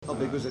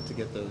big was it to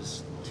get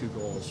those 2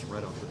 goals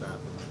right off the bat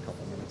in a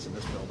couple minutes in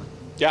this building?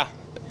 Yeah,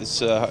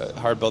 it's a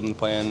hard building to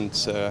play in.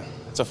 It's a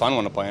fun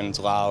one to play in. It's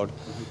loud,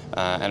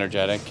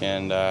 energetic,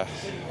 and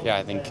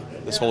I think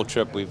this whole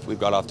trip we've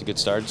got off to good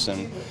starts,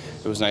 and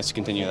it was nice to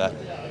continue that. You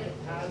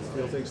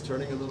feel things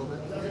turning a little bit?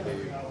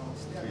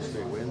 3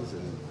 straight wins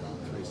and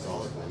 3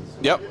 solid wins.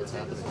 Yep. What's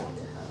happening?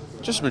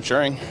 Just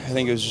maturing. I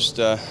think it was just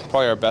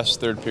probably our best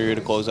third period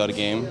to close out a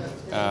game.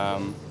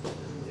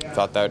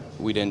 Thought that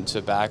we didn't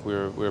sit back. We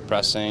were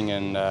pressing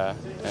and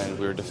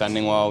we were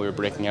defending well. We were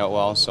breaking out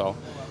well. So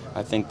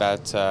I think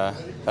that's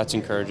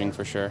encouraging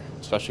for sure,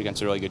 especially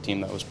against a really good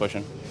team that was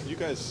pushing. You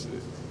guys,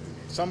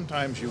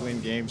 sometimes you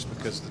win games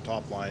because the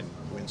top line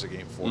wins a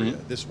game for you.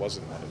 This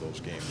wasn't one of those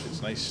games.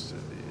 It's nice.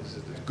 It's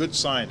a good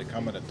sign to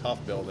come in a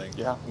tough building,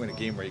 win a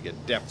game where you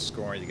get depth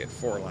scoring, you get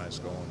 4 lines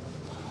going.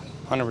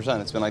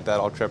 100%. It's been like that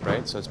all trip,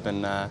 right? So it's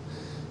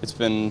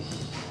been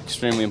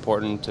extremely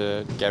important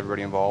to get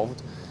everybody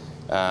involved.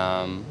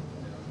 I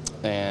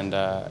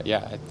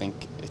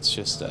think it's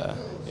just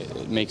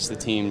it makes the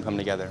team come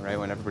together, right?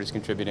 When everybody's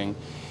contributing,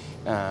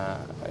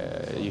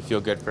 you feel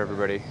good for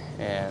everybody,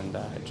 and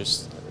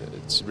it's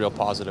real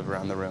positive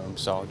around the room.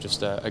 So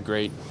just a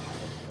great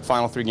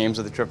final 3 games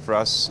of the trip for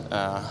us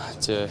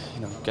to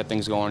get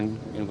things going,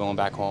 going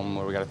back home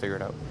where we got to figure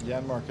it out.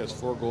 Janmark has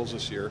 4 goals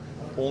this year,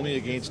 only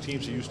against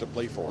teams he used to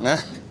play for. Nah.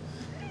 How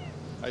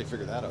do you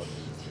figure that out?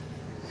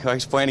 He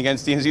likes playing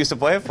against teams he used to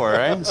play for,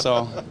 right?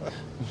 So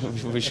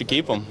we should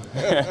keep him.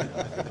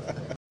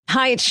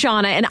 Hi, it's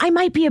Shauna, and I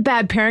might be a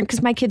bad parent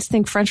because my kids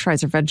think French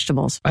fries are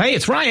vegetables. Hey,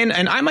 it's Ryan,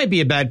 and I might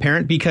be a bad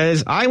parent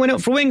because I went out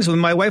for wings when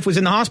my wife was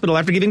in the hospital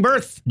after giving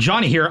birth.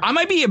 Johnny here. I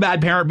might be a bad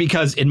parent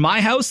because in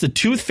my house, the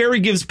tooth fairy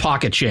gives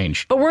pocket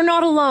change. But we're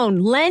not alone.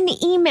 Len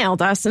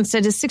emailed us and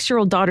said his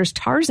 6-year-old daughter's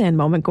Tarzan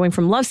moment going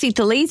from love seat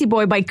to lazy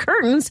boy by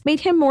curtains made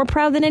him more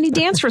proud than any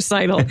dance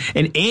recital.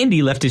 And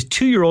Andy left his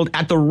 2-year-old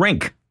at the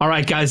rink. All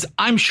right, guys,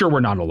 I'm sure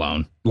we're not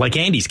alone. Like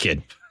Andy's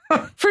kid.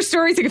 For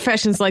stories and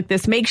confessions like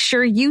this, make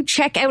sure you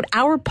check out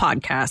our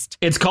podcast.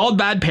 It's called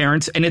Bad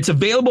Parents, and it's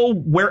available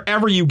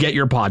wherever you get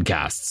your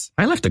podcasts.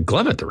 I left a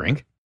glove at the rink.